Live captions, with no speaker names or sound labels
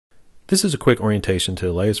This is a quick orientation to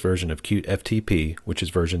the latest version of CuteFTP, which is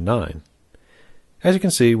version 9. As you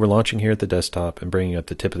can see, we're launching here at the desktop and bringing up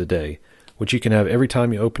the tip of the day, which you can have every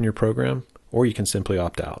time you open your program, or you can simply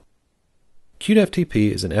opt out.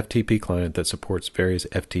 CuteFTP is an FTP client that supports various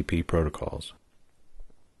FTP protocols.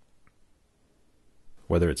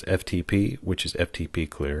 Whether it's FTP, which is FTP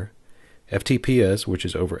clear, FTPS, which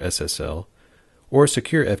is over SSL, or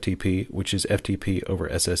Secure FTP, which is FTP over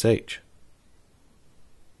SSH.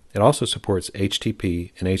 It also supports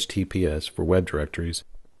HTTP and HTTPS for web directories,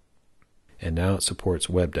 and now it supports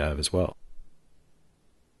WebDAV as well.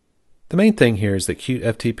 The main thing here is that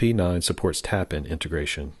CuteFTP 9 supports tap-in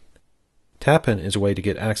integration. Tap-in is a way to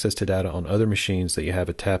get access to data on other machines that you have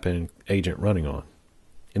a tap-in agent running on.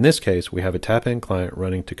 In this case, we have a tap-in client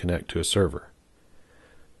running to connect to a server.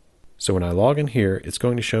 So when I log in here, it's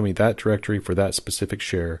going to show me that directory for that specific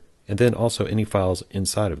share, and then also any files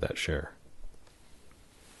inside of that share.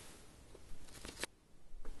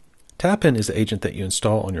 Tap-in is the agent that you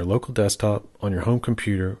install on your local desktop, on your home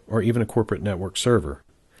computer, or even a corporate network server.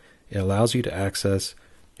 It allows you to access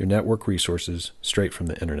your network resources straight from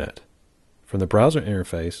the internet. From the browser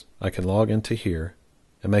interface, I can log into here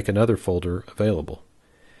and make another folder available.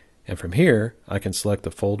 And from here, I can select the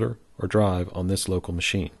folder or drive on this local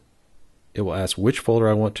machine. It will ask which folder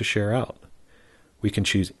I want to share out. We can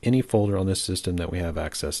choose any folder on this system that we have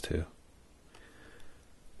access to.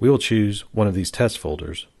 We will choose one of these test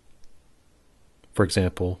folders. For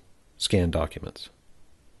example, scan documents.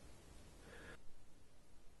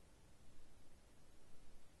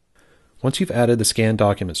 Once you've added the scan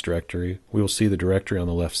documents directory, we will see the directory on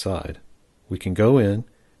the left side. We can go in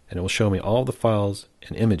and it will show me all the files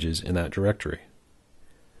and images in that directory.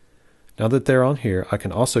 Now that they're on here, I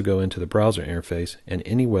can also go into the browser interface and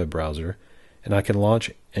any web browser, and I can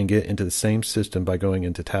launch and get into the same system by going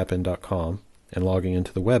into tapin.com and logging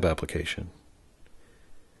into the web application.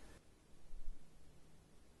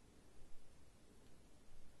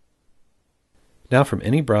 Now from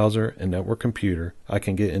any browser and network computer, I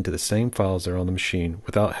can get into the same files that are on the machine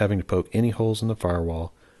without having to poke any holes in the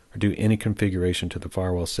firewall or do any configuration to the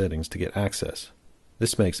firewall settings to get access.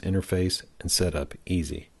 This makes interface and setup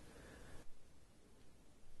easy.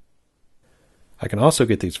 I can also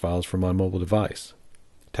get these files from my mobile device.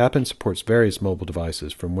 Tap-in supports various mobile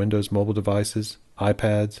devices from Windows mobile devices,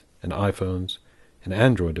 iPads, and iPhones, and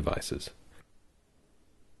Android devices.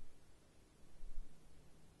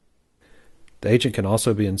 The agent can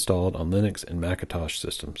also be installed on Linux and Macintosh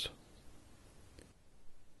systems.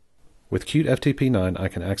 With CuteFTP 9, I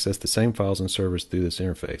can access the same files and servers through this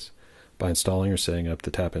interface by installing or setting up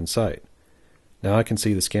the tap-in site. Now I can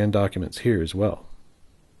see the scanned documents here as well.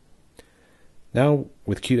 Now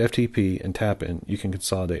with CuteFTP and tap-in, you can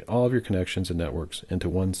consolidate all of your connections and networks into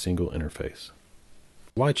one single interface.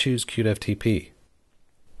 Why choose CuteFTP?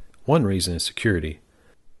 One reason is security.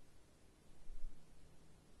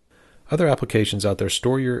 Other applications out there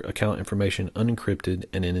store your account information unencrypted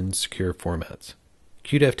and in insecure formats.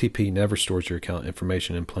 CuteFTP never stores your account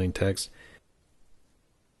information in plain text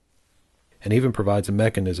and even provides a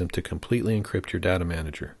mechanism to completely encrypt your data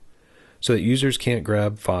manager so that users can't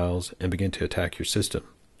grab files and begin to attack your system.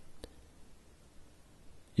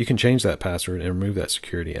 You can change that password and remove that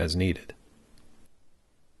security as needed.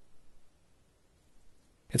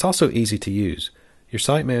 It's also easy to use. Your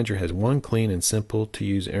site manager has one clean and simple to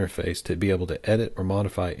use interface to be able to edit or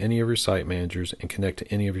modify any of your site managers and connect to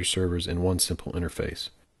any of your servers in one simple interface.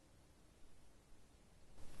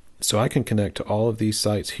 So I can connect to all of these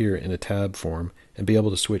sites here in a tab form and be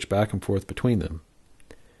able to switch back and forth between them.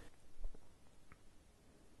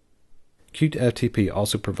 CuteFTP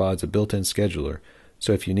also provides a built-in scheduler,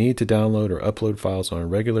 so if you need to download or upload files on a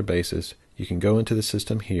regular basis, you can go into the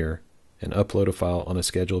system here and upload a file on a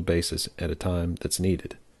scheduled basis at a time that's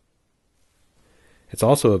needed. It's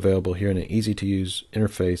also available here in an easy-to-use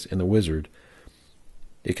interface in the wizard.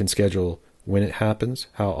 It can schedule when it happens,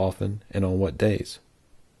 how often, and on what days.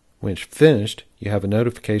 When it's finished, you have a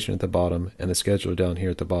notification at the bottom and the scheduler down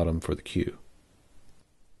here at the bottom for the queue.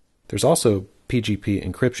 There's also PGP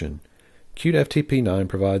encryption. CuteFTP 9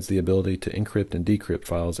 provides the ability to encrypt and decrypt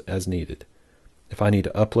files as needed. If I need to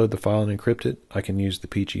upload the file and encrypt it, I can use the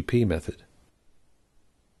PGP method.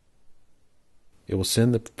 It will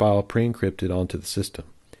send the file pre-encrypted onto the system.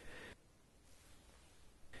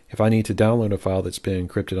 If I need to download a file that's been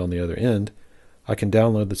encrypted on the other end, I can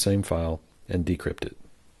download the same file and decrypt it.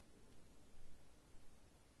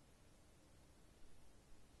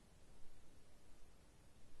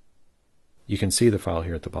 You can see the file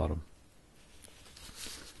here at the bottom.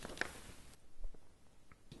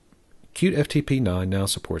 CuteFTP 9 now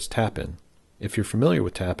supports tap-in. If you're familiar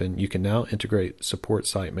with Tapin, you can now integrate Support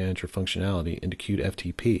Site Manager functionality into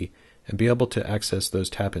CuteFTP and be able to access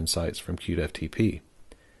those Tapin sites from CuteFTP.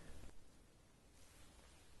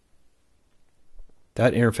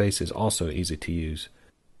 That interface is also easy to use.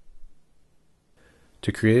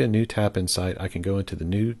 To create a new Tapin site, I can go into the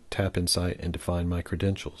New Tapin site and define my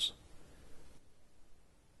credentials.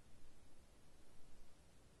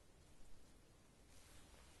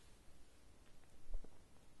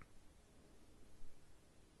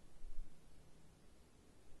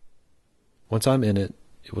 Once I'm in it,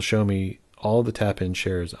 it will show me all the Tapin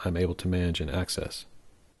shares I'm able to manage and access.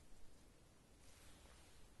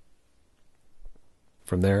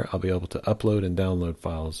 From there, I'll be able to upload and download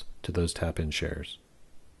files to those Tapin shares.